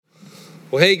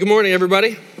Well, hey, good morning,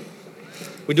 everybody.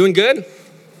 We doing good?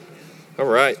 All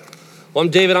right. Well, I'm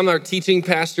David. I'm our teaching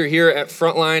pastor here at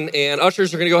Frontline, and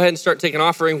ushers are going to go ahead and start taking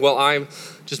offering while I'm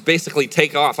just basically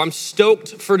take off. I'm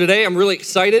stoked for today. I'm really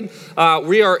excited.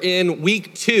 We are in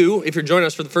week 2, if you're joining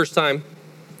us for the first time.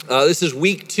 This is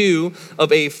week 2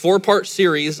 of a 4-part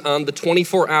series on the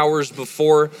 24 hours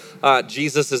before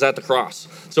Jesus is at the cross.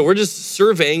 So we're just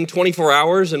surveying 24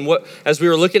 hours, and as we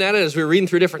were looking at it, as we were reading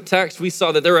through different texts, we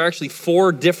saw that there are actually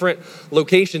 4 different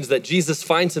locations that Jesus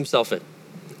finds himself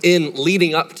in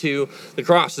leading up to the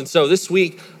cross. And so this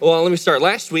week, well, let me start.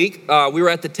 Last week, we were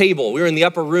at the table. We were in the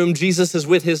upper room. Jesus is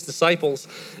with his disciples.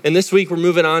 And this week, we're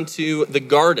moving on to the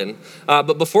garden.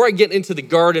 But before I get into the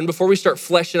garden, before we start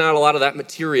fleshing out a lot of that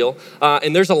material,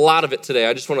 and there's a lot of it today,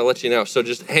 I just want to let you know. So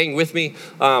just hang with me.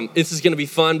 This is going to be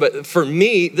fun. But for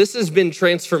me, this has been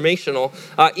transformational.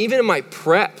 Even in my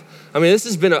prep, I mean, this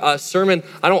has been a sermon.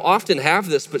 I don't often have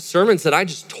this, but sermons that I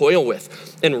just toil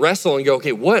with and wrestle and go,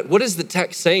 okay, what is the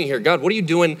text saying here? God, what are you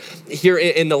doing here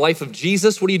in the life of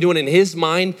Jesus? What are you doing in his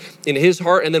mind, in his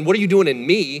heart? And then what are you doing in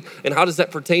me? And how does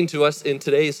that pertain to us in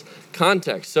today's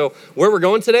context? So where we're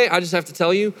going today, I just have to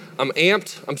tell you, I'm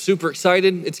amped. I'm super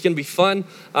excited. It's going to be fun,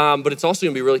 but it's also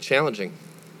going to be really challenging.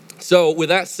 So with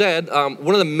that said,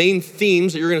 one of the main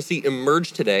themes that you're going to see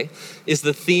emerge today is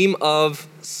the theme of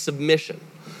submission.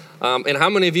 And how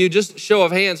many of you, just show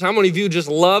of hands, how many of you just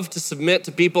love to submit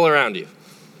to people around you?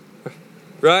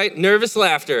 Right? Nervous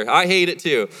laughter. I hate it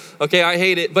too. Okay, I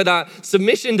hate it. But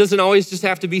submission doesn't always just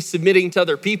have to be submitting to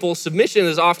other people. Submission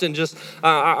is often just,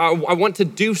 I want to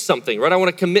do something, right? I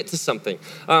want to commit to something.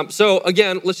 So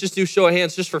again, let's just do show of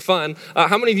hands just for fun.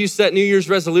 How many of you set New Year's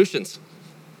resolutions?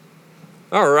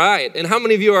 All right. And how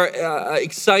many of you are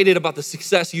excited about the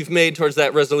success you've made towards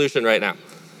that resolution right now?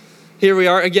 Here we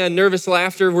are, again, nervous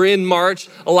laughter. We're in March.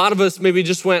 A lot of us maybe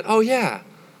just went, oh yeah,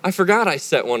 I forgot I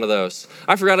set one of those.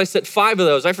 I forgot I set 5 of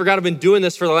those. I forgot I've been doing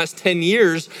this for the last 10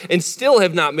 years and still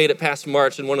have not made it past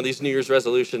March in one of these New Year's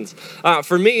resolutions.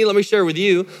 For me, let me share with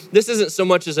you, this isn't so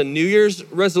much as a New Year's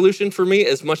resolution for me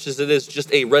as much as it is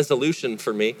just a resolution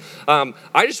for me.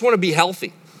 I just want to be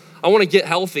healthy. I want to get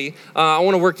healthy. I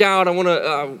want to work out. I want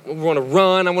to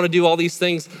run. I want to do all these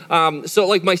things. So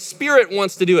like my spirit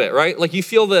wants to do it, right? Like you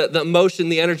feel the emotion,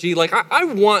 the energy. Like I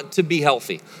want to be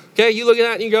healthy. Okay, you look at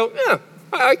that and you go, yeah,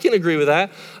 I can agree with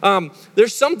that.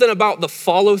 There's something about the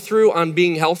follow through on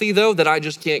being healthy though that I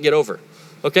just can't get over.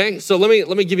 Okay, so let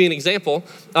me give you an example.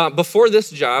 Before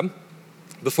this job,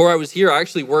 before I was here, I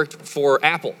actually worked for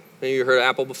Apple. You heard of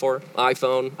Apple before?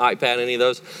 iPhone, iPad, any of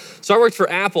those? So I worked for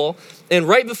Apple, and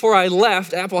right before I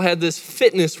left, Apple had this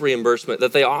fitness reimbursement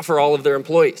that they offer all of their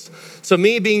employees. So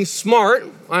me being smart,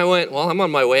 I went, well, I'm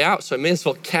on my way out, so I may as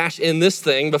well cash in this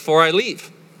thing before I leave,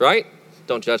 right?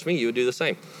 Don't judge me, you would do the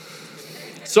same.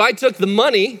 So I took the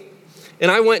money,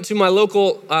 and I went to my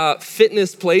local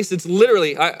fitness place. It's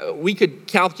literally, we could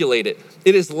calculate it.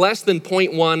 It is less than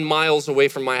 0.1 miles away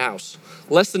from my house.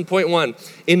 Less than 0.1.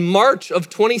 In March of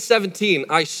 2017,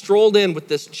 I strolled in with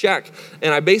this check,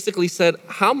 and I basically said,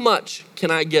 how much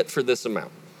can I get for this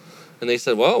amount? And they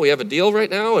said, well, we have a deal right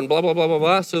now, and blah, blah, blah, blah,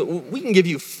 blah. So we can give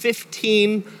you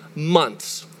 15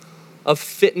 months of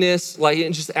fitness, like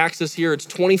just access here. It's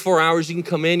 24 hours. You can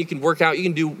come in, you can work out, you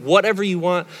can do whatever you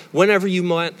want, whenever you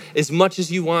want, as much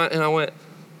as you want. And I went,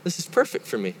 this is perfect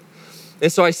for me.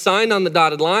 And so I signed on the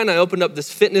dotted line. I opened up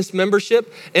this fitness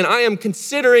membership, and I am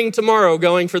considering tomorrow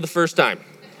going for the first time.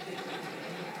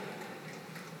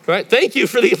 Right? Thank you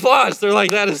for the applause. They're like,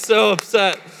 that is so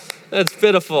upset. That's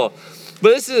pitiful.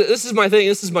 But this is my thing.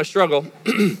 This is my struggle.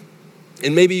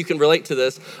 And maybe you can relate to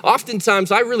this.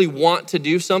 Oftentimes, I really want to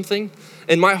do something,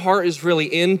 and my heart is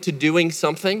really into doing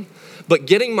something, but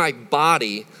getting my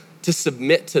body to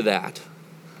submit to that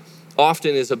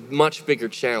often is a much bigger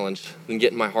challenge than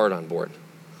getting my heart on board.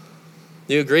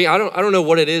 Do you agree? I don't know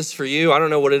what it is for you. I don't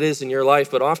know what it is in your life,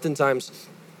 but oftentimes,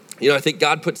 I think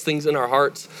God puts things in our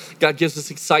hearts. God gives us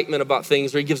excitement about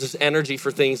things, or he gives us energy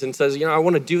for things and says, I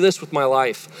want to do this with my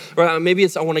life. Or maybe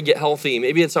it's I want to get healthy.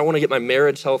 Maybe it's I want to get my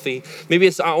marriage healthy. Maybe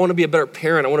it's I want to be a better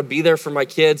parent. I want to be there for my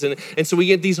kids. And so we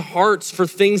get these hearts for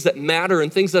things that matter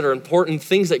and things that are important,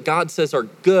 things that God says are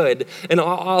good. And a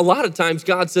lot of times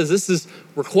God says this is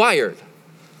required.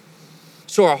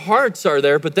 So our hearts are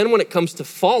there, but then when it comes to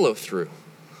follow through,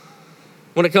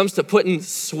 when it comes to putting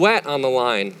sweat on the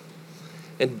line,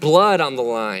 and blood on the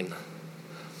line,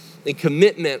 and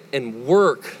commitment and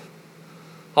work,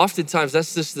 oftentimes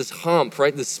that's just this hump,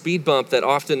 right? This speed bump that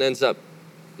often ends up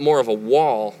more of a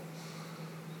wall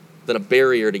than a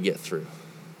barrier to get through.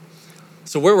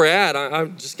 So where we're at, I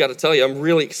just got to tell you, I'm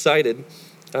really excited.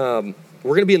 We're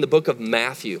going to be in the book of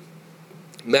Matthew.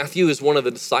 Matthew is one of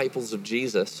the disciples of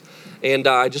Jesus. And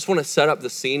I just want to set up the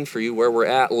scene for you where we're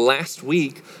at. Last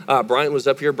week, Brian was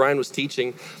up here, Brian was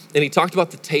teaching, and he talked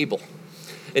about the table.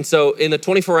 And so in the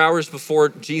 24 hours before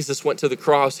Jesus went to the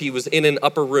cross, he was in an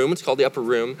upper room. It's called the upper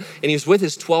room. And he was with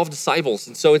his 12 disciples.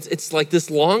 And so it's like this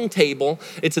long table.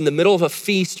 It's in the middle of a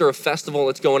feast or a festival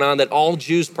that's going on that all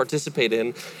Jews participate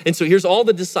in. And so here's all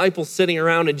the disciples sitting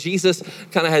around, and Jesus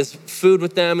kind of has food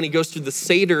with them, and he goes through the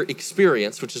Seder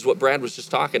experience, which is what Brad was just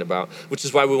talking about, which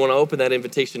is why we want to open that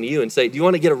invitation to you and say, do you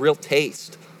want to get a real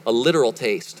taste, a literal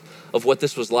taste of what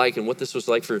this was like and what this was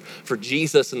like for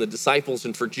Jesus and the disciples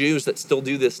and for Jews that still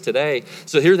do this today?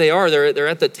 So here they are, they're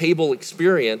at the table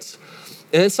experience,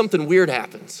 and then something weird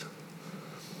happens.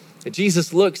 And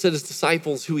Jesus looks at his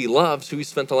disciples who he loves, who he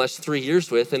spent the last 3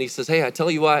 years with, and he says, hey, I tell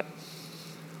you what,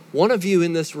 one of you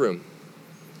in this room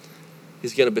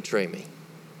is going to betray me.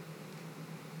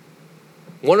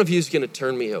 One of you is going to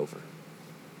turn me over.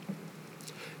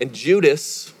 And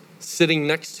Judas, sitting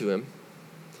next to him,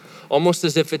 almost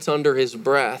as if it's under his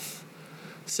breath,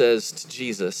 says to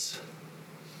Jesus,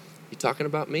 you talking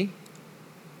about me?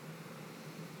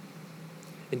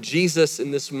 And Jesus,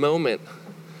 in this moment,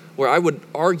 where I would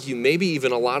argue maybe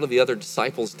even a lot of the other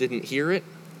disciples didn't hear it,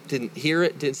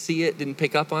 didn't see it, didn't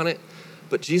pick up on it,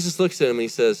 but Jesus looks at him and he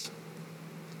says,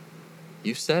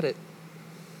 you said it.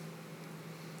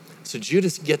 So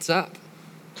Judas gets up.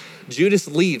 Judas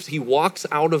leaves. He walks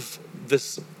out of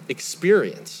this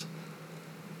experience.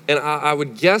 And I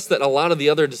would guess that a lot of the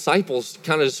other disciples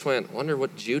kind of just went, wonder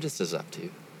what Judas is up to.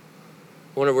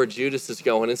 Wonder where Judas is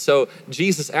going. And so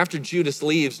Jesus, after Judas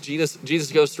leaves,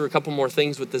 Jesus goes through a couple more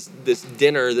things with this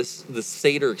dinner, this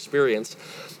Seder experience.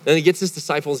 And he gets his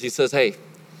disciples, he says, hey,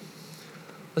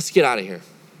 let's get out of here.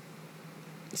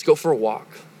 Let's go for a walk.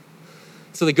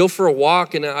 So they go for a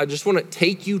walk, and I just want to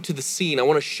take you to the scene. I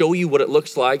want to show you what it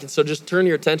looks like. And so just turn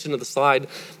your attention to the slide.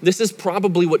 This is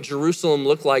probably what Jerusalem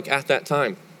looked like at that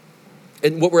time.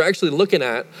 And what we're actually looking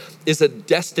at is a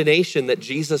destination that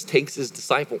Jesus takes his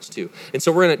disciples to. And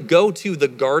so we're going to go to the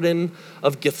Garden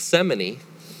of Gethsemane,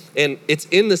 and it's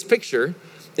in this picture.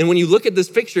 And when you look at this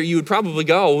picture, you would probably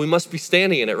go, oh, we must be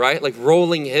standing in it, right? Like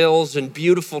rolling hills and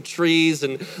beautiful trees,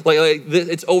 and like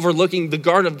it's overlooking. The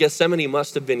Garden of Gethsemane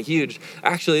must have been huge.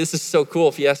 Actually, this is so cool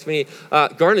if you ask me.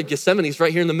 Garden of Gethsemane is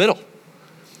right here in the middle.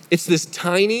 It's this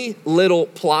tiny little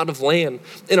plot of land.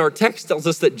 And our text tells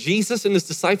us that Jesus and his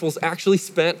disciples actually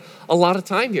spent a lot of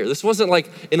time here. This wasn't like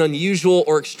an unusual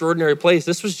or extraordinary place.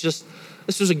 This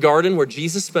was a garden where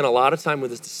Jesus spent a lot of time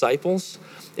with his disciples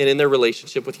and in their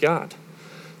relationship with God.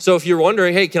 So if you're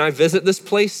wondering, hey, can I visit this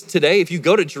place today? If you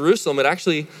go to Jerusalem, it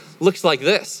actually looks like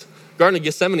this. Garden of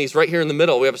Gethsemane is right here in the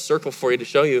middle. We have a circle for you to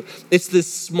show you. It's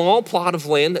this small plot of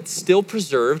land that's still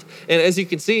preserved. And as you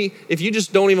can see, if you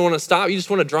just don't even want to stop, you just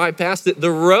want to drive past it, the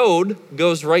road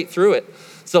goes right through it.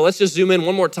 So let's just zoom in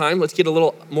one more time. Let's get a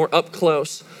little more up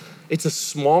close. It's a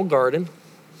small garden.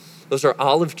 Those are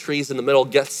olive trees in the middle.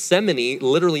 Gethsemane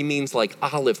literally means like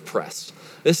olive press.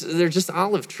 They're just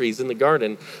olive trees in the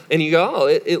garden. And you go, oh,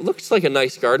 it looks like a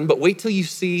nice garden, but wait till you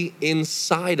see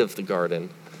inside of the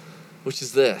garden, which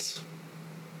is this.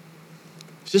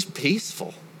 It's just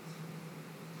peaceful.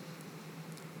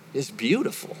 It's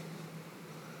beautiful.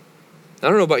 I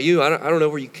don't know about you. I don't know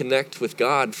where you connect with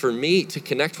God. For me, to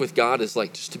connect with God is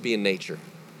like just to be in nature,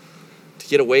 to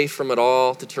get away from it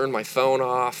all, to turn my phone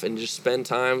off and just spend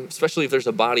time, especially if there's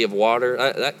a body of water.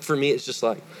 That for me, it's just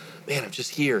like, man, I'm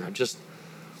just here.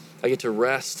 I get to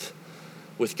rest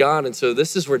with God. And so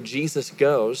this is where Jesus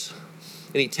goes.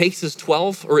 And he takes his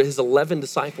 12 or his 11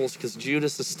 disciples, because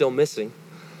Judas is still missing.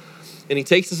 And he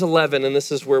takes his 11, and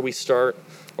this is where we start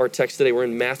our text today. We're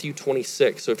in Matthew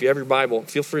 26. So if you have your Bible,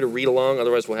 feel free to read along.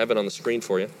 Otherwise, we'll have it on the screen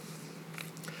for you.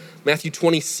 Matthew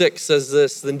 26 says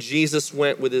this, then Jesus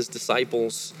went with his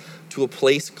disciples to a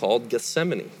place called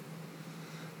Gethsemane.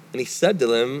 And he said to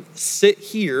them, sit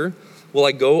here while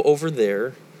I go over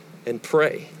there and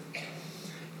pray.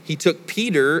 He took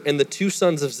Peter and the two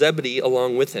sons of Zebedee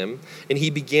along with him, and he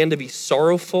began to be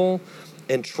sorrowful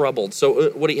and troubled.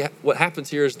 So what happens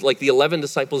here is, like, the 11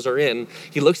 disciples are in.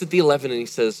 He looks at the 11 and he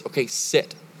says, okay,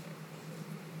 sit,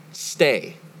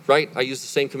 stay, right? I use the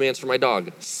same commands for my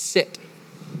dog. Sit,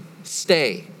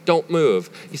 stay, don't move.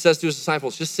 He says to his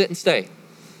disciples, just sit and stay,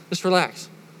 just relax.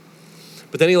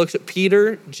 But then he looks at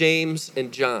Peter, James,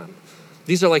 and John.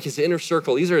 These are like his inner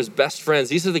circle. These are his best friends.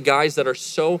 These are the guys that are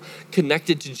so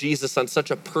connected to Jesus on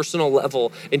such a personal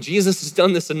level. And Jesus has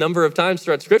done this a number of times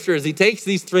throughout Scripture, as he takes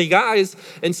these three guys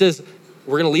and says,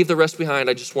 we're going to leave the rest behind.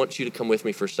 I just want you to come with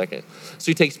me for a second. So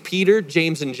he takes Peter,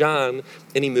 James, and John,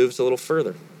 and he moves a little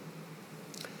further.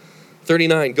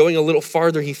 39, going a little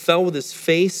farther, he fell with his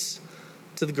face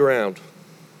to the ground.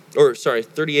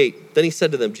 38. Then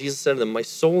Jesus said to them, my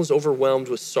soul is overwhelmed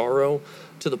with sorrow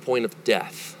to the point of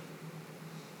death.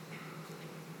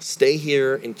 Stay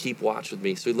here and keep watch with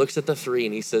me. So he looks at the three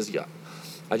and he says, yeah,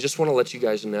 I just want to let you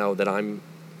guys know that I'm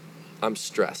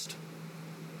stressed.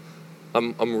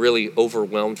 I'm really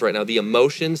overwhelmed right now. The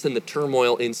emotions and the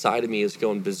turmoil inside of me is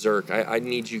going berserk. I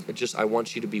need you, I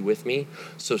want you to be with me.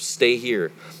 So stay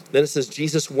here. Then it says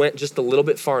Jesus went just a little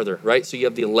bit farther, right? So you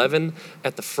have the 11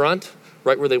 at the front,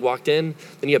 right where they walked in.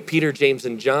 Then you have Peter, James,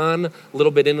 and John, a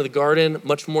little bit into the garden,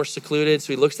 much more secluded.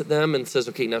 So he looks at them and says,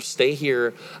 okay, now stay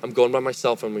here. I'm going by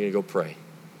myself. I'm going to go pray.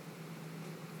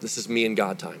 This is me and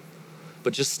God time.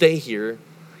 But just stay here.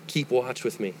 Keep watch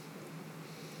with me.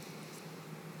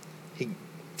 He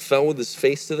fell with his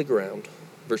face to the ground,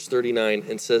 verse 39,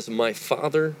 and says, my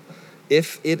Father,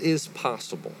 if it is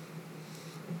possible,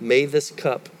 may this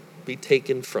cup be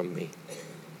taken from me.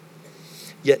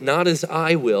 Yet not as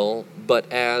I will,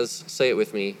 but as, say it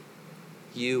with me,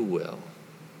 you will.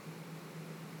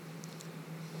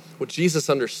 What Jesus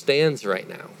understands right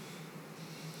now,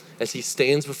 as he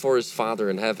stands before his Father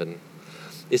in heaven,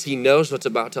 is he knows what's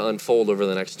about to unfold over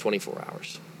the next 24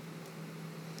 hours.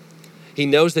 He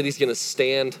knows that he's going to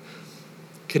stand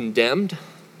condemned, and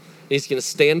he's going to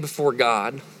stand before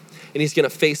God, and he's going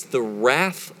to face the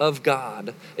wrath of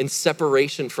God and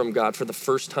separation from God for the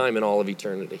first time in all of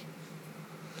eternity.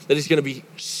 That he's going to be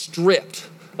stripped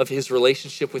of his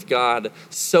relationship with God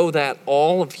so that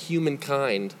all of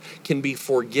humankind can be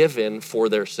forgiven for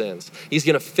their sins. He's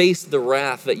going to face the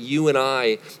wrath that you and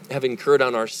I have incurred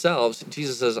on ourselves.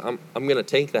 Jesus says, I'm going to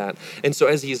take that. And so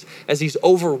as he's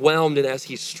overwhelmed and as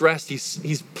he's stressed,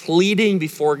 he's pleading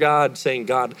before God, saying,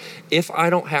 God, if I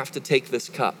don't have to take this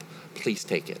cup, please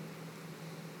take it.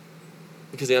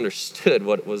 Because he understood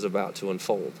what was about to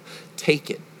unfold. Take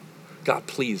it. God,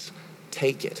 please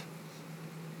take it.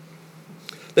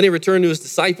 Then he returned to his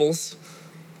disciples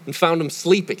and found them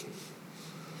sleeping.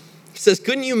 He says,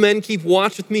 couldn't you men keep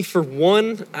watch with me for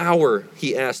 1 hour?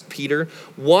 He asked Peter.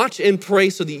 Watch and pray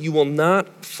so that you will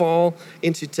not fall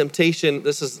into temptation.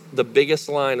 This is the biggest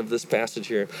line of this passage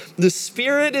here. The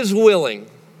spirit is willing,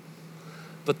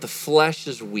 but the flesh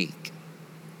is weak.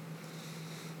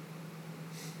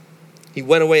 He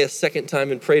went away a second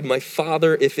time and prayed, my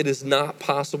Father, if it is not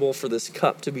possible for this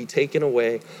cup to be taken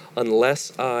away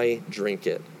unless I drink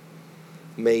it,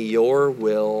 may your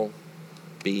will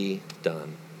be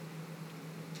done.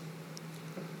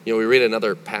 You know, we read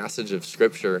another passage of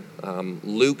Scripture,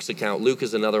 Luke's account. Luke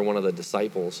is another one of the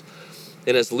disciples.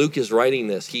 And as Luke is writing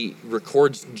this, he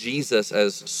records Jesus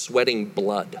as sweating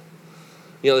blood.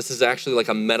 You know, this is actually like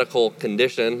a medical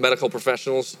condition. Medical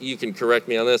professionals, you can correct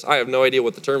me on this. I have no idea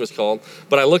what the term is called,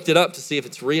 but I looked it up to see if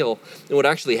it's real. And what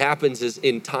actually happens is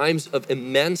in times of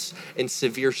immense and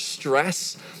severe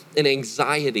stress and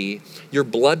anxiety, your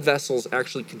blood vessels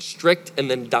actually constrict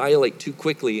and then dilate too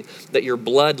quickly that your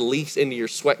blood leaks into your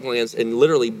sweat glands and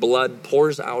literally blood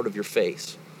pours out of your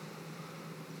face.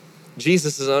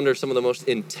 Jesus is under some of the most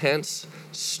intense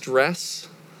stress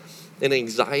and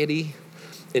anxiety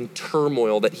and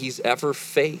turmoil that he's ever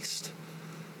faced.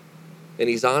 And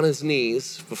he's on his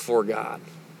knees before God,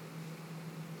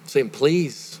 saying,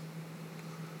 please,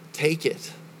 take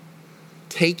it.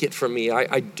 Take it from me.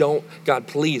 God,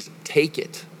 please, take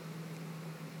it.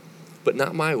 But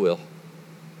not my will,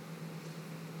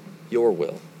 your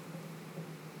will.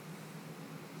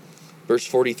 Verse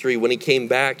 43, when he came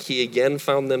back, he again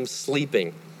found them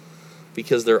sleeping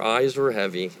because their eyes were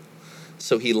heavy.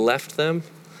 So he left them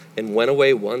and went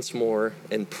away once more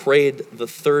and prayed the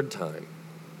third time,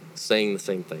 saying the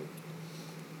same thing.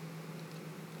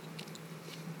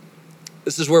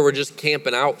 This is where we're just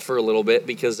camping out for a little bit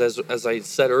because as I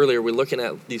said earlier, we're looking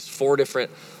at these 4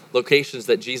 different locations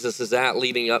that Jesus is at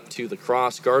leading up to the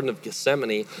cross. Garden of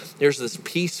Gethsemane. There's this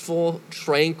peaceful,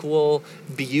 tranquil,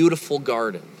 beautiful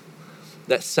garden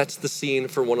that sets the scene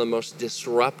for one of the most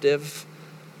disruptive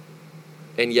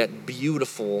and yet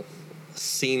beautiful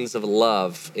scenes of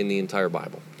love in the entire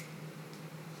Bible.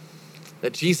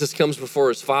 That Jesus comes before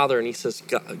his Father and he says,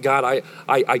 God,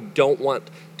 I don't want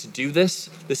to do this.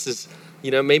 This is,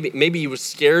 maybe he was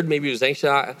scared, maybe he was anxious.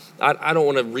 I don't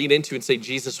want to read into and say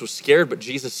Jesus was scared, but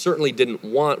Jesus certainly didn't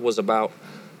want what was about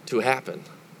to happen.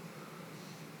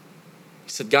 He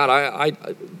said, God,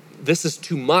 I this is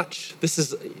too much. This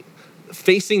is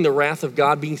facing the wrath of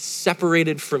God, being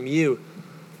separated from you,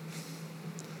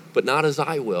 but not as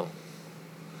I will,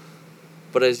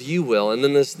 but as you will. And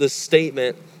then this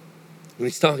statement, when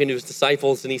he's talking to his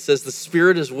disciples, and he says, the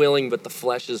spirit is willing, but the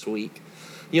flesh is weak.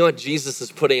 You know what Jesus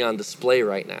is putting on display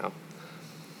right now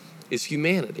is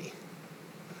humanity.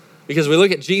 Because we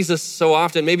look at Jesus so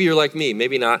often, maybe you're like me,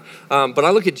 maybe not, but I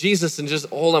look at Jesus and just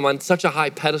hold him on such a high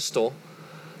pedestal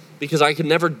because I could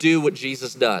never do what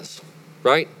Jesus does,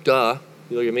 right? Duh.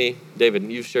 You look at me, David,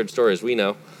 you've shared stories, we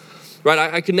know.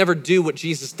 Right, I could never do what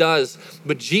Jesus does,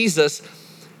 but Jesus,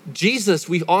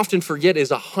 we often forget, is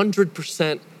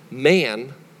 100%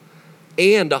 man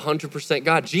and 100%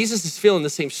 God. Jesus is feeling the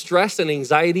same stress and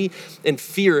anxiety and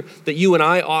fear that you and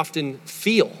I often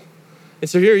feel. And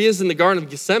so here he is in the Garden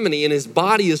of Gethsemane, and his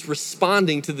body is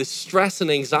responding to the stress and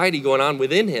anxiety going on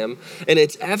within him, and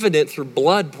it's evident through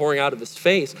blood pouring out of his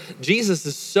face. Jesus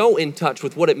is so in touch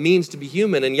with what it means to be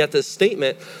human, and yet this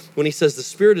statement, when he says the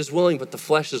spirit is willing but the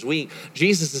flesh is weak,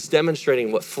 Jesus is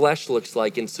demonstrating what flesh looks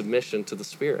like in submission to the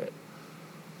spirit.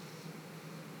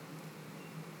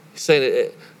 He's saying,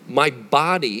 my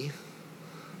body,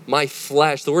 my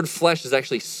flesh, the word flesh is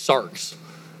actually sarx.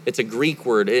 It's a Greek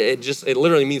word. It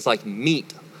literally means like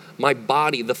meat. My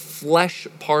body, the flesh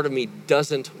part of me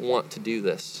doesn't want to do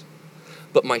this.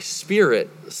 But my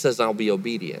spirit says I'll be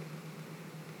obedient.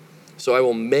 So I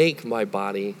will make my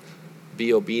body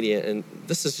be obedient. And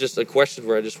this is just a question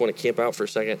where I just want to camp out for a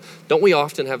second. Don't we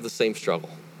often have the same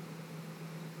struggle?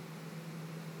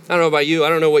 I don't know about you. I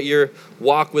don't know what your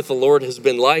walk with the Lord has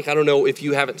been like. I don't know if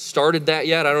you haven't started that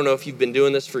yet. I don't know if you've been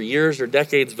doing this for years or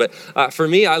decades. But for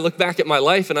me, I look back at my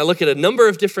life and I look at a number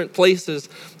of different places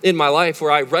in my life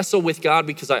where I wrestle with God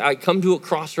because I come to a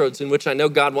crossroads in which I know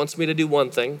God wants me to do one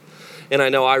thing and I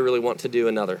know I really want to do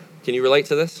another. Can you relate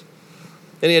to this?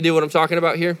 Any idea what I'm talking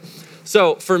about here?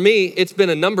 So for me, it's been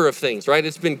a number of things, right?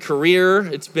 It's been career,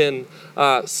 it's been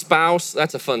spouse.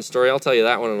 That's a fun story. I'll tell you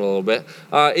that one in a little bit.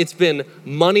 It's been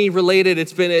money related.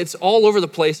 It's all over the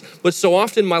place. But so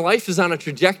often my life is on a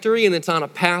trajectory and it's on a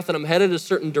path and I'm headed a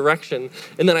certain direction.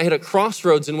 And then I hit a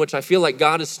crossroads in which I feel like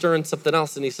God is stirring something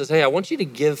else. And he says, hey, I want you to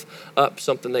give up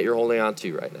something that you're holding on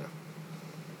to right now.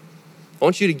 I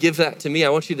want you to give that to me. I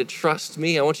want you to trust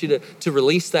me. I want you to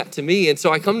release that to me. And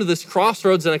so I come to this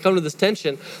crossroads and I come to this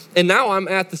tension. And now I'm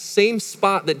at the same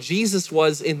spot that Jesus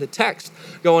was in the text,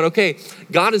 going, okay,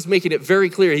 God is making it very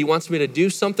clear. He wants me to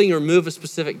do something or move a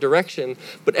specific direction,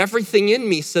 but everything in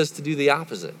me says to do the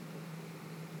opposite.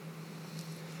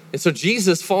 And so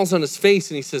Jesus falls on his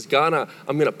face and he says, God,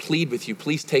 I'm going to plead with you.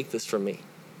 Please take this from me.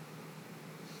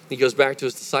 He goes back to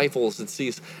his disciples and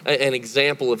sees an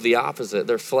example of the opposite.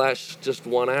 Their flesh just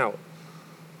won out.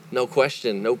 No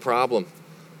question, no problem.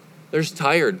 They're just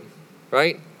tired,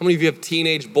 right? How many of you have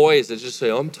teenage boys that just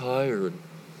say, I'm tired,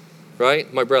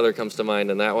 right? My brother comes to mind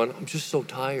in that one. I'm just so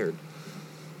tired.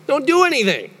 Don't do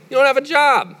anything. You don't have a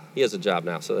job. He has a job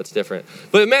now, so that's different.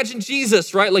 But imagine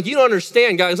Jesus, right? Like, you don't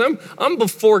understand, guys. I'm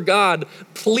before God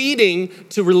pleading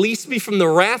to release me from the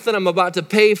wrath that I'm about to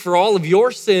pay for all of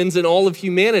your sins and all of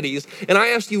humanity's. And I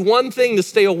asked you one thing, to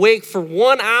stay awake for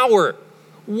 1 hour.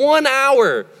 1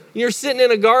 hour. And you're sitting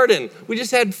in a garden. We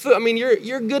just had food. I mean,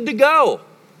 you're good to go.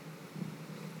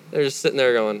 They're just sitting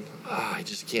there going, I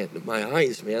just can't. My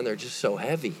eyes, man, they're just so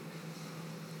heavy.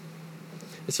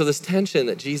 And so this tension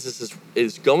that Jesus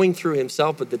is going through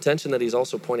himself, but the tension that he's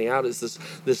also pointing out is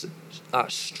this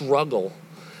struggle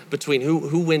between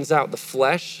who wins out, the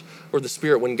flesh or the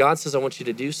spirit. When God says, I want you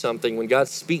to do something, when God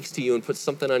speaks to you and puts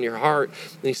something on your heart,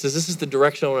 and he says, this is the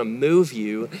direction I want to move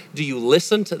you, do you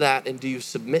listen to that and do you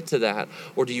submit to that?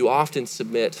 Or do you often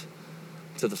submit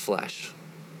to the flesh?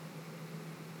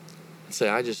 And say,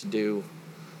 I just do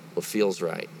what feels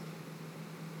right.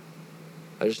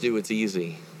 I just do what's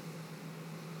easy.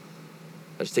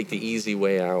 I just take the easy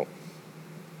way out.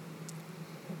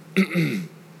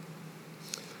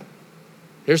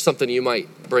 Here's something you might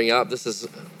bring up. This is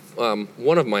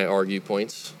one of my argue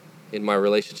points in my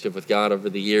relationship with God over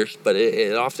the years, but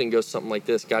it often goes something like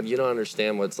this. God, you don't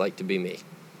understand what it's like to be me.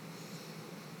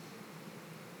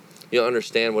 You don't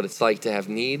understand what it's like to have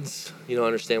needs. You don't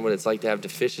understand what it's like to have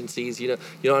deficiencies. You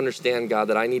don't understand, God,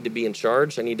 that I need to be in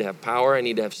charge. I need to have power. I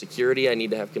need to have security. I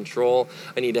need to have control.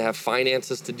 I need to have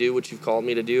finances to do what you've called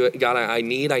me to do. God, I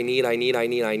need.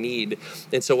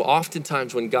 And so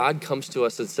oftentimes when God comes to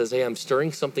us and says, hey, I'm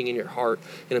stirring something in your heart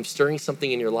and I'm stirring something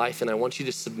in your life and I want you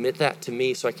to submit that to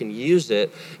me so I can use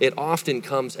it, it often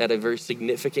comes at a very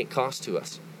significant cost to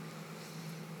us.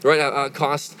 Right? A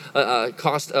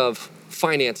cost of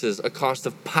finances, a cost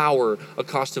of power, a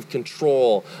cost of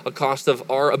control, a cost of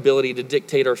our ability to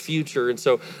dictate our future. And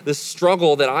so this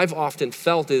struggle that I've often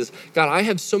felt is, God, I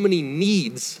have so many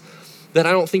needs that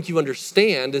I don't think you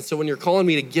understand. And so when you're calling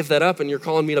me to give that up and you're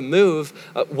calling me to move,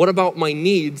 what about my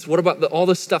needs? What about all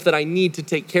the stuff that I need to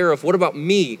take care of? What about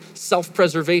me?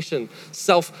 Self-preservation,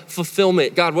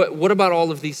 self-fulfillment. God, what about all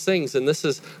of these things? And this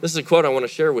is a quote I want to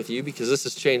share with you because this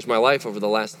has changed my life over the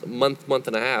last month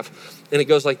and a half. And it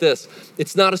goes like this: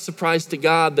 it's not a surprise to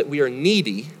God that we are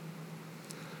needy.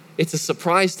 It's a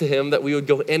surprise to him that we would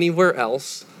go anywhere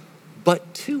else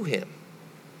but to him.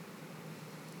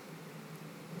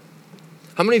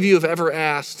 How many of you have ever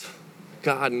asked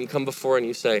God, and you come before and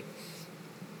you say,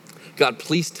 God,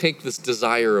 please take this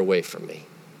desire away from me.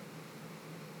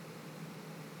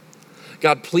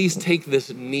 God, please take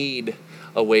this need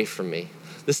away from me.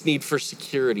 This need for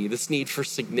security, this need for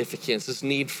significance, this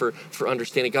need for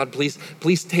understanding. God,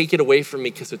 please take it away from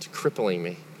me because it's crippling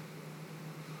me.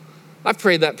 I've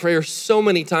prayed that prayer so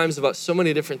many times about so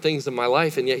many different things in my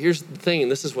life, and yet here's the thing,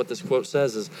 and this is what this quote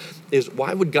says, is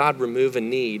why would God remove a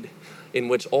need in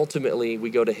which ultimately we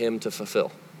go to him to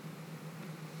fulfill?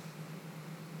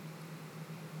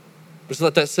 Just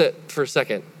let that sit for a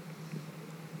second.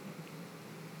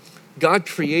 God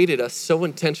created us so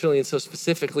intentionally and so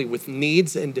specifically with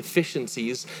needs and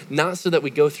deficiencies, not so that we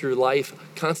go through life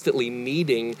constantly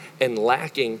needing and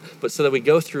lacking, but so that we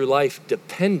go through life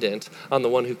dependent on the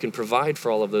one who can provide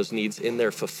for all of those needs in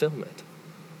their fulfillment.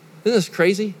 Isn't this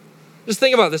crazy? Just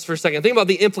think about this for a second. Think about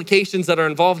the implications that are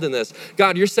involved in this.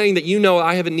 God, you're saying that you know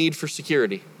I have a need for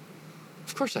security.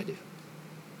 Of course I do.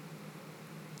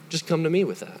 Just come to me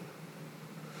with that.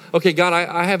 Okay, God,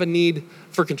 I have a need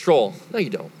for control. No, you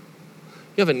don't.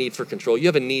 You have a need for control. You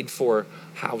have a need for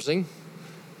housing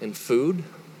and food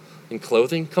and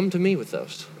clothing. Come to me with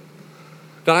those.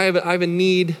 God, I have a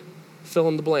need, fill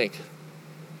in the blank.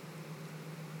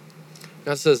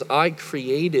 God says, I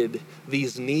created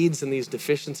these needs and these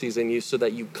deficiencies in you so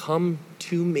that you come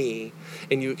to me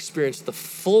and you experience the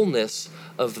fullness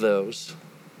of those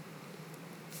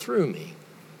through me.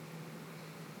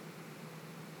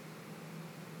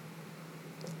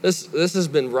 This has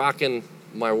been rocking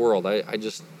my world. I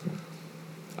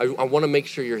want to make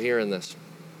sure you're hearing this.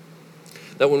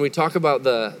 That when we talk about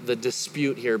the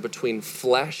dispute here between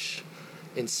flesh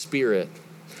and spirit,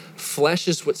 flesh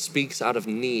is what speaks out of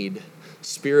need.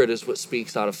 Spirit is what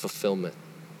speaks out of fulfillment.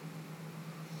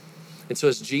 And so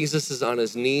as Jesus is on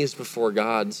his knees before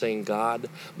God saying, God,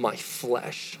 my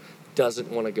flesh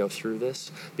doesn't want to go through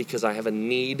this because I have a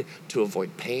need to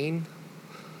avoid pain.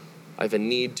 I have a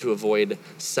need to avoid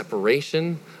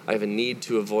separation. I have a need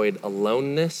to avoid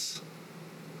aloneness.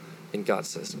 And God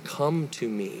says, come to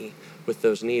me with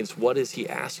those needs. What is he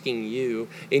asking you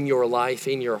in your life,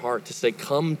 in your heart, to say,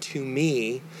 come to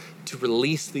me to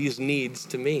release these needs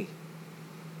to me?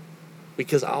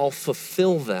 Because I'll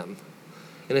fulfill them.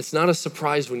 And it's not a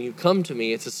surprise when you come to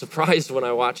me. It's a surprise when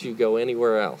I watch you go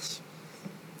anywhere else.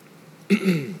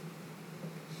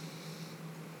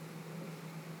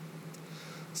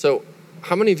 So,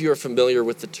 how many of you are familiar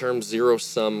with the term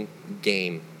zero-sum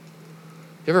game?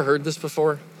 You ever heard this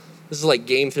before? This is like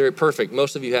game theory. Perfect.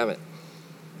 Most of you haven't.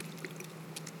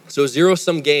 So a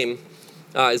zero-sum game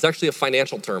is actually a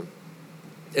financial term.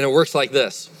 And it works like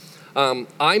this.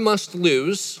 I must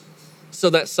lose so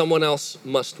that someone else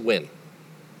must win.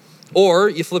 Or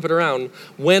you flip it around.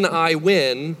 When I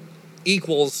win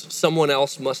equals someone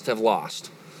else must have lost.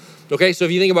 Okay, so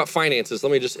if you think about finances,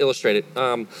 let me just illustrate it.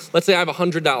 Let's say I have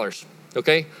 $100,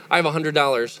 okay? I have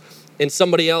 $100 and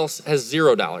somebody else has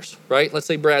 $0, right? Let's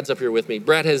say Brad's up here with me.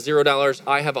 Brad has $0,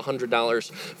 I have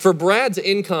 $100. For Brad's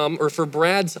income or for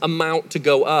Brad's amount to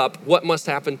go up, what must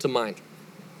happen to mine?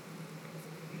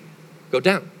 Go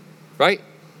down, right?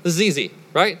 This is easy,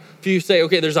 right? If you say,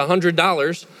 okay, there's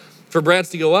 $100, for Brad's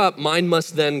to go up, mine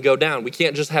must then go down. We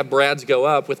can't just have Brad's go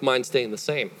up with mine staying the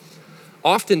same.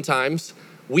 Oftentimes,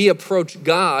 we approach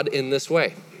God in this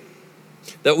way.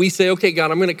 That we say, okay,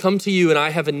 God, I'm going to come to you and I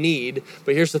have a need,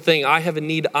 but here's the thing, I have a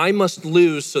need I must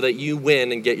lose so that you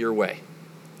win and get your way.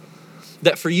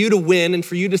 That for you to win and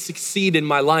for you to succeed in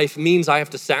my life means I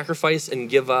have to sacrifice and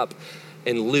give up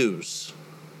and lose.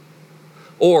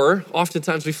 Or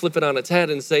oftentimes we flip it on its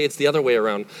head and say it's the other way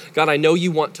around. God, I know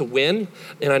you want to win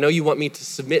and I know you want me to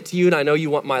submit to you and I know you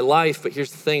want my life, but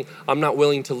here's the thing, I'm not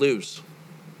willing to lose.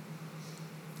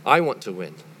 I want to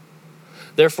win.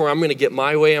 Therefore, I'm going to get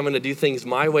my way. I'm going to do things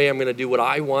my way. I'm going to do what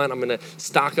I want. I'm going to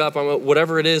stock up.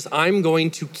 Whatever it is, I'm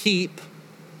going to keep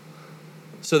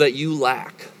so that you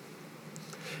lack.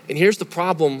 And here's the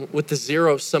problem with the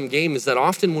zero-sum game is that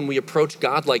often when we approach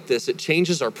God like this, it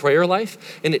changes our prayer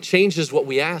life and it changes what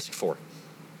we ask for.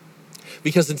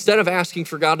 Because instead of asking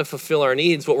for God to fulfill our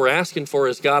needs, what we're asking for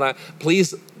is, God,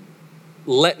 please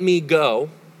let me go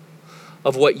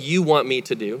of what you want me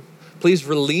to do. Please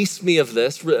release me of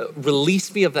this,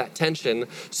 release me of that tension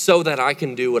so that I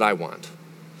can do what I want,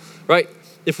 right?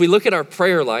 If we look at our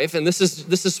prayer life, and this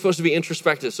is supposed to be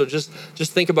introspective, so just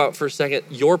think about for a second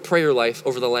your prayer life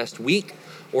over the last week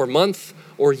or month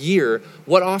or year.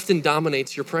 What often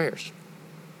dominates your prayers?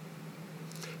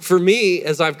 For me,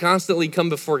 as I've constantly come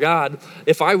before God,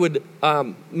 if I would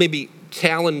maybe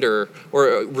calendar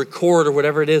or record or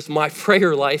whatever it is, my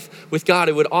prayer life with God,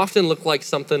 it would often look like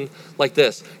something like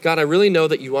this. God, I really know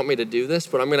that you want me to do this,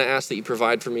 but I'm going to ask that you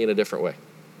provide for me in a different way.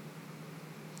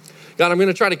 God, I'm going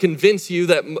to try to convince you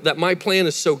that my plan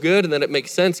is so good and that it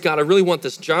makes sense. God, I really want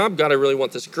this job. God, I really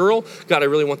want this girl. God, I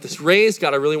really want this raise.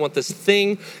 God, I really want this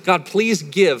thing. God, please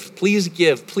give, please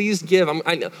give, please give.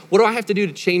 What do I have to do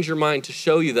to change your mind to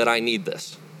show you that I need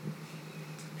this?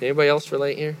 Anybody else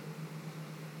relate here?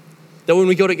 That when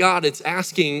we go to God, it's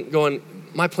asking, going,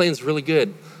 my plan's really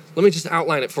good. Let me just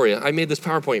outline it for you. I made this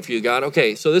PowerPoint for you, God.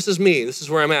 Okay, so this is me. This is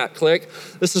where I'm at. Click.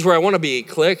 This is where I want to be.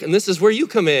 Click. And this is where you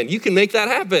come in. You can make that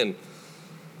happen.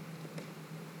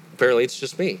 Apparently, it's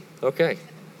just me. Okay.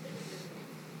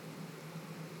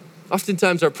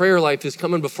 Oftentimes, our prayer life is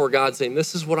coming before God saying,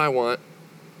 this is what I want.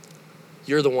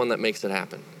 You're the one that makes it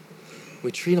happen.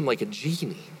 We treat him like a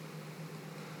genie.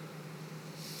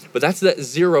 But that's that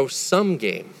zero-sum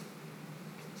game.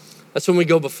 That's when we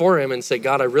go before him and say,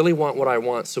 God, I really want what I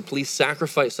want, so please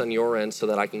sacrifice on your end so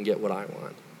that I can get what I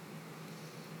want.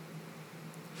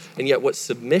 And yet what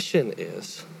submission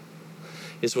is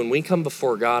when we come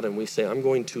before God and we say, I'm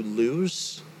going to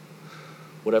lose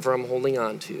whatever I'm holding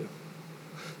on to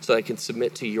so that I can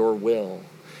submit to your will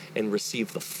and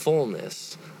receive the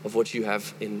fullness of what you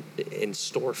have in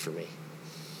store for me.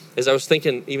 As I was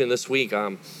thinking even this week,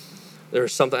 there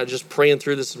was something, I was just praying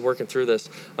through this and working through this.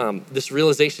 This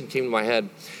realization came to my head.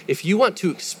 If you want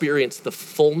to experience the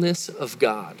fullness of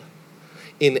God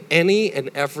in any and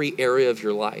every area of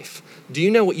your life, do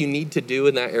you know what you need to do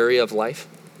in that area of life?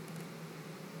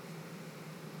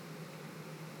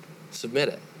 Submit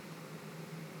it.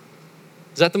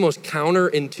 Is that the most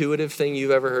counterintuitive thing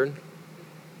you've ever heard?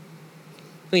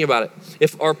 Think about it.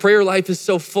 If our prayer life is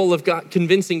so full of God,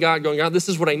 convincing God, going, God, this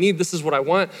is what I need, this is what I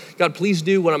want. God, please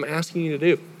do what I'm asking you to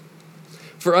do.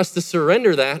 For us to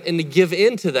surrender that and to give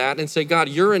in to that and say, God,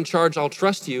 you're in charge, I'll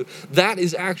trust you. That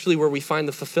is actually where we find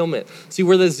the fulfillment. See,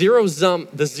 where the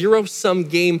zero-sum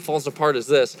game falls apart is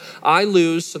this. I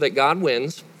lose so that God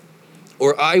wins,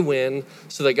 or I win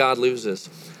so that God loses.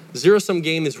 Zero-sum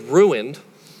game is ruined,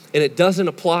 and it doesn't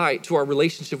apply to our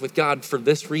relationship with God for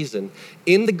this reason.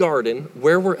 In the garden,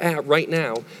 where we're at right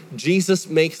now, Jesus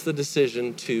makes the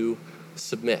decision to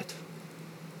submit.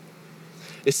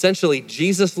 Essentially,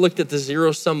 Jesus looked at the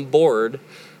zero-sum board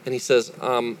and he says,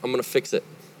 I'm going to fix it.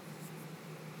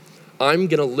 I'm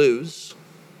going to lose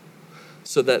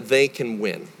so that they can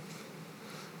win.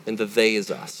 And the they is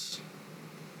us.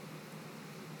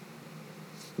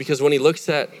 Because when he looks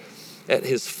at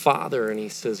his Father and he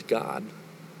says, God,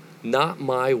 not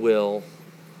my will,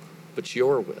 but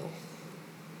your will.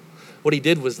 What he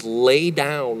did was lay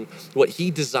down what he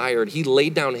desired. He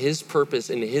laid down his purpose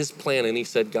and his plan, and he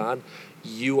said, God,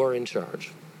 you are in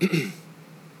charge.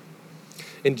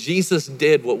 And Jesus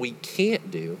did what we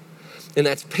can't do, and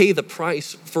that's pay the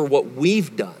price for what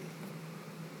we've done.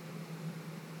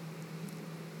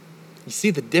 You see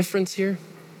the difference here?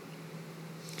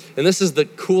 And this is the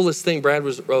coolest thing, Brad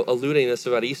was alluding to this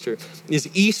about Easter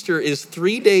is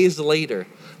 3 days later,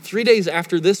 3 days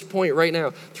after this point right now,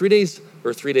 3 days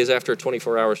after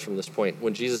 24 hours from this point,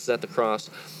 when Jesus is at the cross,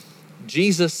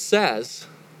 Jesus says,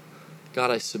 God,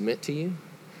 I submit to you,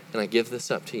 and I give this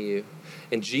up to you.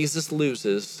 And Jesus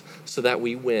loses so that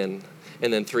we win.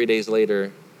 And then 3 days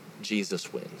later,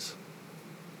 Jesus wins.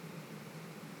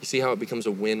 You see how it becomes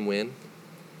a win-win?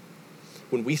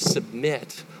 When we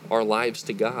submit our lives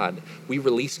to God, we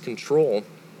release control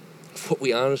of what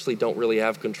we honestly don't really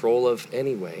have control of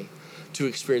anyway, to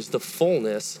experience the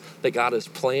fullness that God has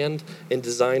planned and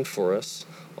designed for us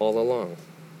all along.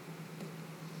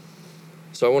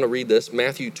 So I want to read this.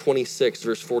 Matthew 26,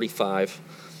 verse 45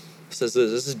 says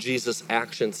this is Jesus'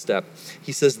 action step.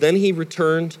 He says, then he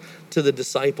returned to the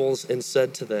disciples and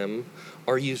said to them,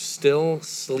 are you still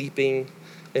sleeping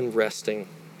and resting?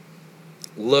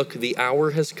 Look, the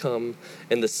hour has come,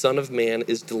 and the Son of Man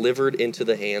is delivered into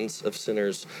the hands of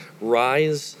sinners.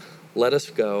 Rise, let us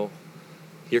go.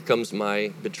 Here comes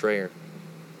my betrayer.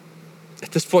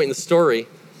 At this point in the story,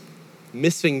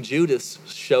 missing Judas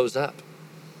shows up.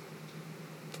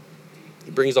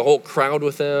 He brings a whole crowd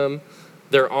with him.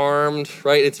 They're armed,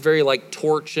 right? It's very like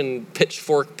torch and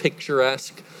pitchfork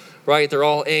picturesque, right? They're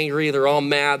all angry. They're all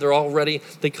mad. They're all ready.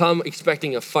 They come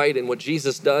expecting a fight, and what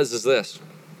Jesus does is this.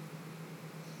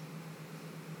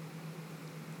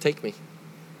 Take me.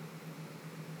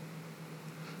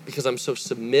 Because I'm so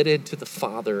submitted to the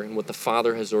Father and what the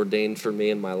Father has ordained for me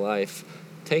in my life.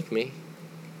 Take me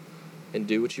and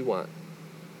do what you want.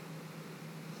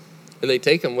 And they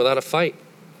take him without a fight.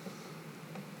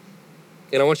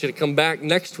 And I want you to come back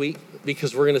next week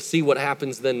because we're going to see what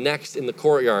happens then next in the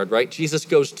courtyard, right? Jesus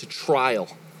goes to trial.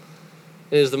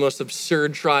 It is the most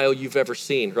absurd trial you've ever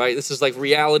seen, right? This is like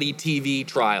reality TV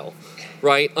trial,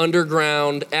 right?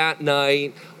 Underground, at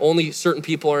night, only certain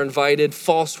people are invited,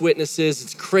 false witnesses.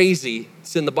 It's crazy.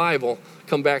 It's in the Bible.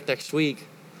 Come back next week.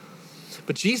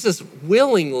 But Jesus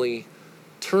willingly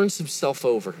turns himself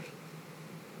over.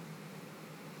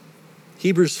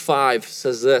 Hebrews 5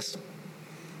 says this.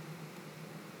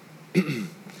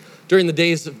 During the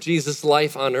days of Jesus'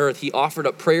 life on earth, he offered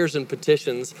up prayers and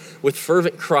petitions with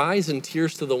fervent cries and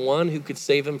tears to the one who could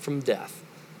save him from death.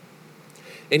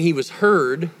 And he was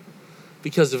heard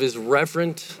because of his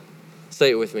reverent,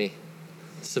 say it with me,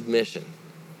 submission.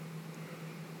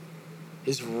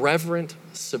 His reverent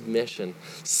submission.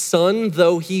 Son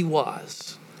though he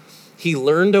was, he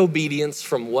learned obedience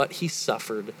from what he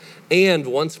suffered, and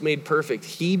once made perfect,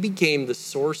 he became the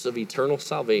source of eternal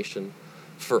salvation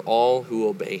for all who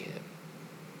obey him.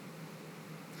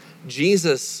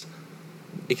 Jesus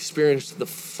experienced the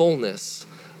fullness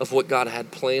of what God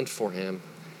had planned for him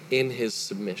in his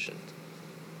submission.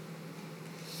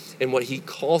 And what he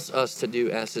calls us to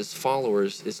do as his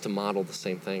followers is to model the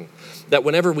same thing. That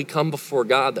whenever we come before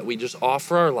God, that we just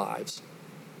offer our lives,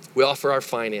 we offer our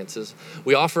finances,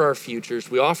 we offer our futures,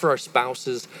 we offer our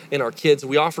spouses and our kids,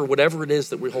 we offer whatever it is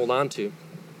that we hold on to.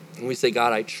 And we say,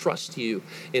 God, I trust you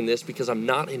in this because I'm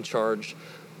not in charge,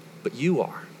 but you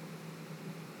are.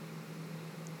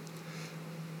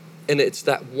 And it's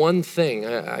that one thing,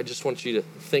 I just want you to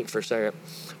think for a second.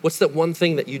 What's that one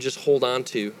thing that you just hold on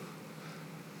to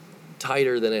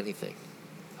tighter than anything?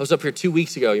 I was up here 2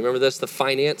 weeks ago. You remember this, the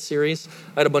finance series?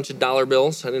 I had a bunch of dollar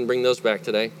bills. I didn't bring those back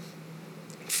today.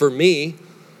 For me,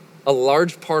 a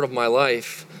large part of my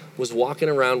life was walking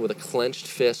around with a clenched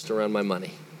fist around my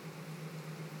money.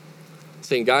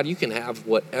 Saying, God, you can have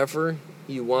whatever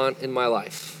you want in my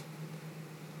life,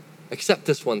 except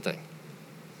this one thing.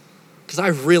 Because I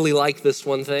really like this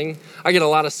one thing. I get a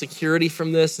lot of security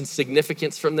from this and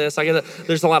significance from this.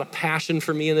 There's a lot of passion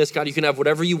for me in this. God, you can have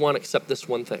whatever you want except this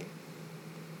one thing.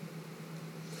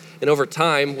 And over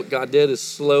time, what God did is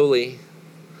slowly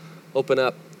open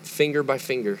up finger by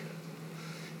finger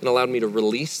and allowed me to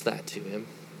release that to him.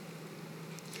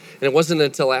 And it wasn't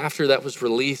until after that was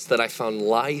released that I found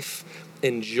life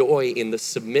and joy in the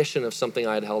submission of something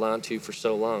I had held on to for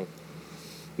so long.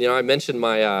 You know, I mentioned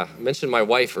my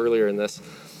wife earlier in this.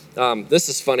 This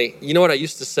is funny. You know what I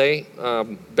used to say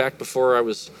back before I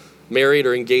was married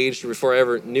or engaged, or before I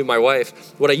ever knew my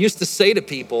wife? What I used to say to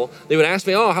people, they would ask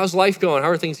me, oh, how's life going? How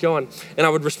are things going? And I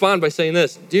would respond by saying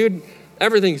this, dude,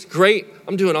 everything's great.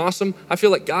 I'm doing awesome. I feel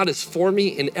like God is for me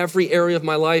in every area of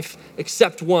my life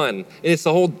except one, and it's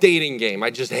the whole dating game.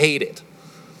 I just hate it.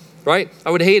 Right? I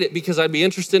would hate it because I'd be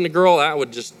interested in a girl, that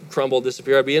would just crumble,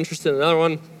 disappear. I'd be interested in another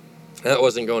one, that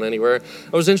wasn't going anywhere.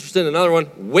 I was interested in another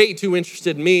one, way too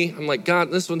interested in me. I'm like,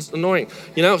 God, this one's annoying.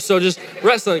 You know, so just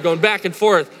wrestling, going back and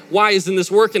forth. Why isn't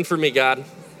this working for me, God?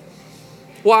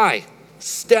 Why?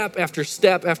 Step after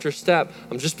step after step.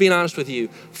 I'm just being honest with you.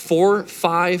 4,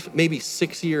 5, maybe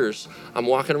 6 years, I'm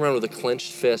walking around with a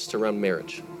clenched fist around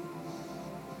marriage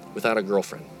without a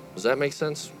girlfriend. Does that make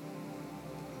sense?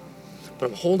 But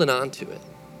I'm holding on to it.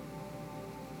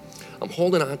 I'm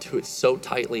holding on to it so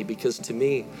tightly because to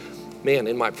me, man,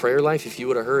 in my prayer life, if you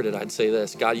would have heard it, I'd say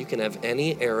this, God, you can have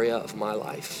any area of my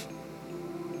life,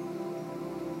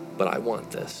 but I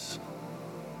want this.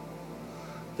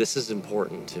 This is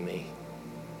important to me.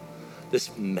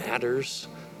 This matters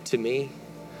to me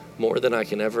more than I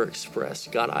can ever express.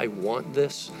 God, I want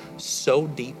this so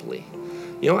deeply.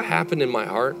 You know what happened in my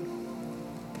heart?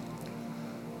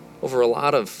 Over a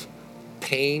lot of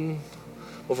pain,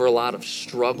 over a lot of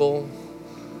struggle,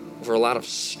 over a lot of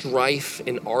strife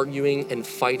and arguing and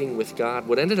fighting with God,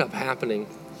 what ended up happening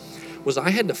was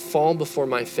I had to fall before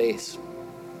my face.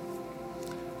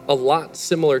 A lot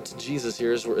similar to Jesus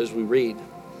here as we read.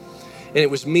 And it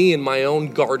was me in my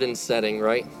own garden setting,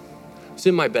 right? I was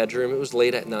in my bedroom. It was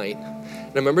late at night.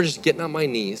 And I remember just getting on my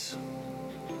knees.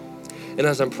 And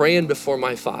as I'm praying before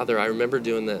my Father, I remember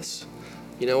doing this.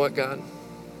 You know what, God?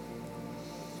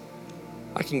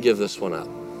 I can give this one up.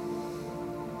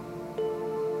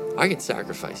 I can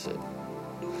sacrifice it.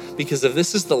 Because if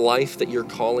this is the life that you're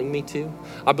calling me to,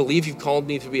 I believe you've called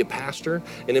me to be a pastor.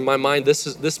 And in my mind,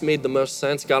 this made the most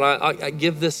sense. God, I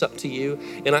give this up to you,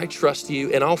 and I trust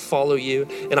you, and I'll follow you,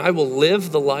 and I will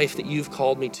live the life that you've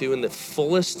called me to in the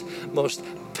fullest, most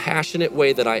passionate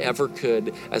way that I ever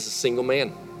could as a single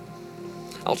man.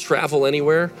 I'll travel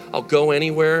anywhere. I'll go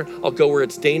anywhere. I'll go where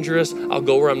it's dangerous. I'll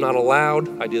go where I'm not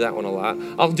allowed. I do that one a lot.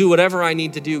 I'll do whatever I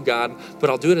need to do, God,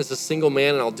 but I'll do it as a single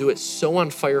man, and I'll do it so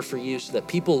on fire for you so that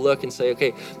people look and say,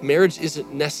 okay, marriage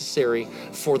isn't necessary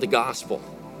for the gospel.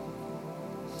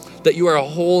 That you are a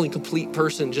whole and complete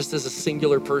person just as a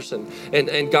singular person.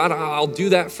 And God, I'll do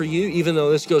that for you, even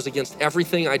though this goes against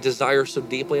everything I desire so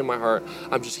deeply in my heart.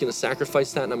 I'm just going to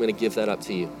sacrifice that, and I'm going to give that up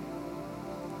to you.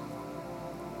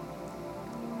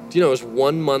 Do you know, it was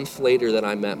 1 month later that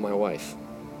I met my wife.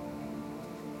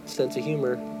 Sense of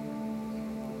humor.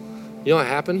 You know what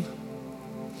happened?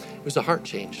 It was a heart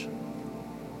change.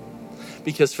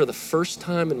 Because for the first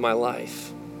time in my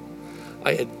life,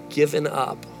 I had given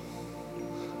up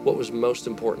what was most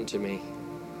important to me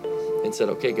and said,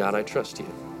 okay, God, I trust you.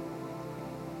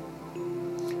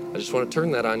 I just want to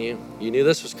turn that on you. You knew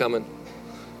this was coming.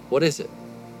 What is it?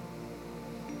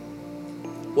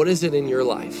 What is it in your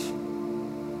life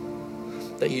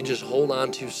that you just hold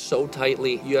on to so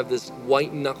tightly? You have this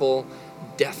white knuckle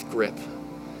death grip.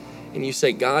 And you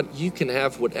say, God, you can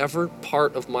have whatever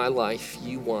part of my life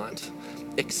you want,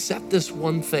 except this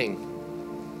one thing.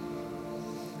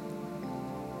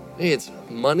 Maybe it's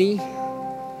money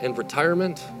and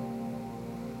retirement.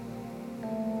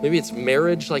 Maybe it's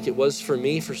marriage like it was for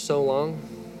me for so long.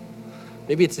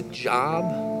 Maybe it's a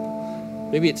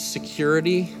job. Maybe it's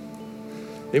security.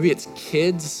 Maybe it's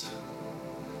kids.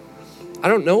 I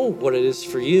don't know what it is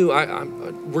for you.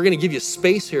 We're going to give you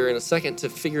space here in a second to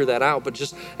figure that out. But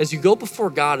just as you go before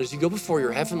God, as you go before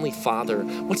your Heavenly Father,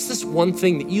 what's this one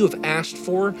thing that you have asked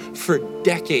for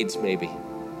decades maybe?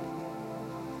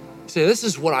 Say, this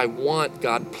is what I want,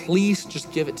 God. Please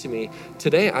just give it to me.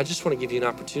 Today, I just want to give you an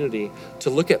opportunity to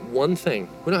look at one thing.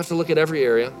 We don't have to look at every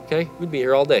area, okay? We'd be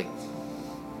here all day.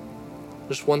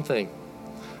 Just one thing.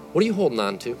 What are you holding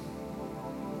on to?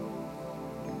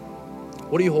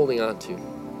 What are you holding on to?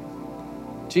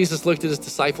 Jesus looked at his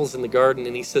disciples in the garden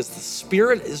and he says, the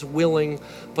spirit is willing,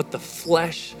 but the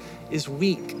flesh is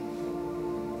weak.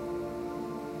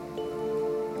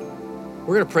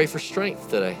 We're going to pray for strength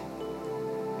today.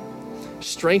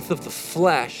 Strength of the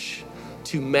flesh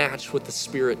to match what the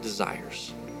spirit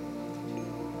desires.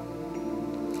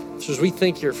 So as we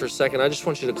think here for a second, I just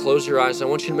want you to close your eyes. I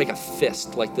want you to make a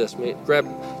fist like this. Grab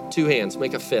 2 hands,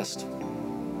 make a fist.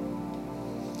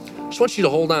 I just want you to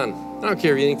hold on. I don't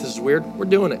care if you think this is weird. We're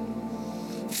doing it.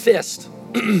 Fist.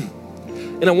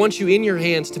 And I want you in your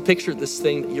hands to picture this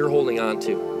thing that you're holding on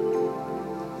to.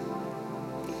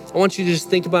 I want you to just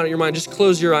think about it in your mind. Just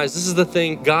close your eyes. This is the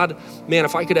thing. God, man,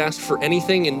 if I could ask for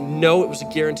anything and know it was a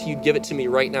guarantee you'd give it to me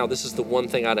right now, this is the one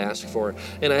thing I'd ask for.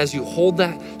 And as you hold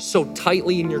that so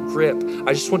tightly in your grip,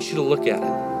 I just want you to look at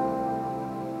it.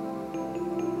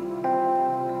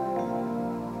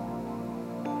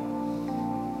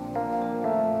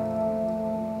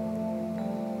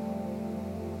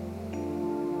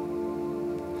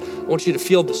 I want you to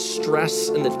feel the stress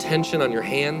and the tension on your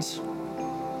hands.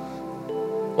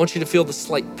 I want you to feel the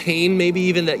slight pain, maybe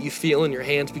even that you feel in your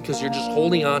hands because you're just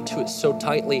holding on to it so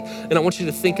tightly. And I want you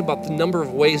to think about the number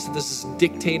of ways that this is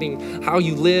dictating how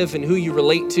you live and who you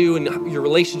relate to and your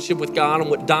relationship with God and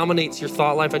what dominates your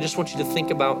thought life. I just want you to think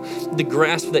about the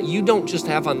grasp that you don't just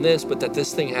have on this, but that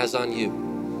this thing has on you.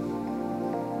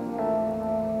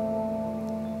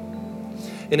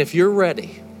 And if you're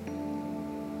ready,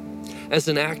 as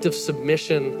an act of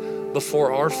submission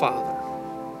before our Father,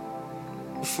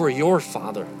 before your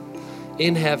Father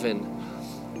in heaven,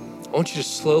 I want you to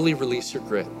slowly release your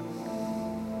grip.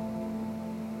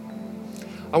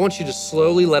 I want you to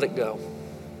slowly let it go.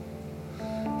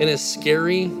 And as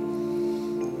scary,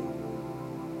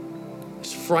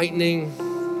 as frightening,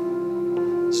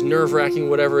 as nerve-wracking,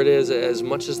 whatever it is, as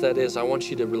much as that is, I want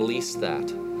you to release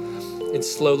that and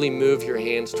slowly move your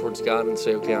hands towards God and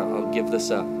say, okay, I'll give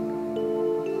this up.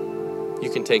 You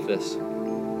can take this.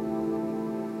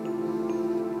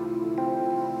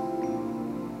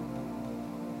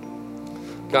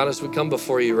 God, as we come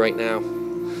before you right now,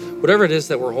 whatever it is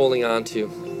that we're holding on to,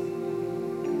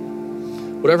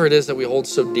 whatever it is that we hold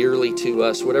so dearly to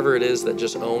us, whatever it is that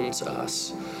just owns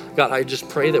us, God, I just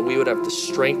pray that we would have the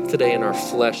strength today in our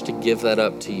flesh to give that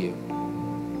up to you.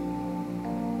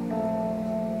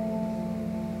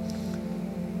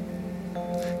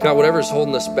 God, whatever's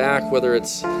holding us back, whether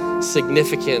it's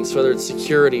significance, whether it's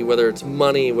security, whether it's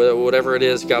money, whatever it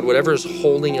is, God, whatever is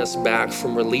holding us back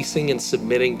from releasing and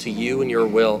submitting to you and your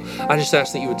will, I just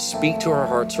ask that you would speak to our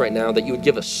hearts right now, that you would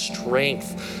give us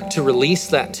strength to release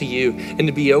that to you and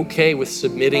to be okay with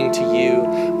submitting to you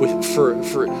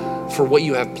for what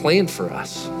you have planned for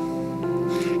us.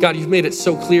 God, you've made it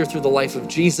so clear through the life of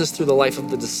Jesus, through the life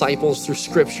of the disciples, through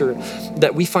Scripture,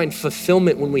 that we find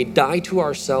fulfillment when we die to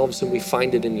ourselves and we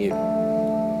find it in you.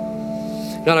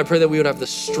 God, I pray that we would have the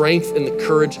strength and the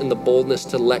courage and the boldness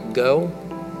to let go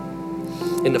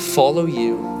and to follow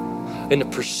you and to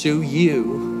pursue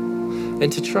you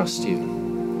and to trust you.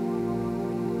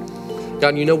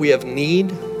 God, you know we have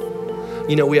need.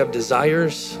 You know we have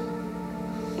desires.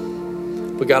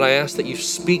 But God, I ask that you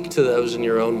speak to those in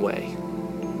your own way.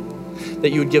 That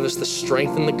you would give us the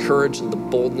strength and the courage and the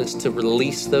boldness to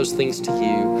release those things to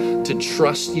you, to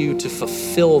trust you, to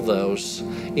fulfill those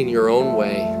in your own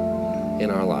way in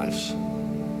our lives.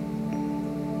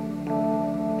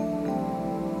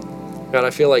 God, I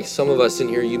feel like some of us in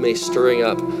here, you may be stirring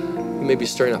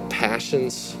up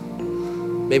passions,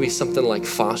 maybe something like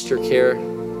foster care,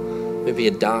 maybe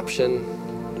adoption,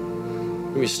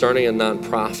 maybe starting a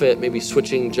nonprofit, maybe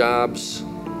switching jobs.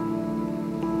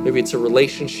 Maybe it's a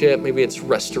relationship, maybe it's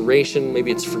restoration,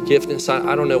 maybe it's forgiveness.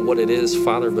 I don't know what it is,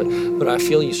 Father, but I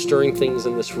feel you stirring things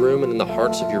in this room and in the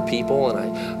hearts of your people. And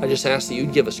I just ask that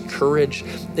you'd give us courage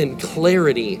and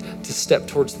clarity to step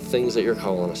towards the things that you're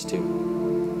calling us to.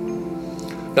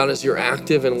 God, as you're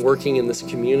active and working in this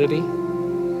community,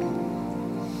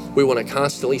 we want to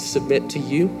constantly submit to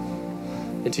you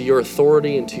and to your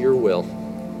authority and to your will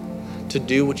to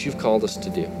do what you've called us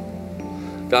to do.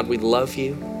 God, we love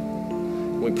you.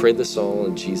 We pray this all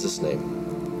in Jesus' name.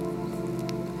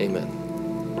 Amen.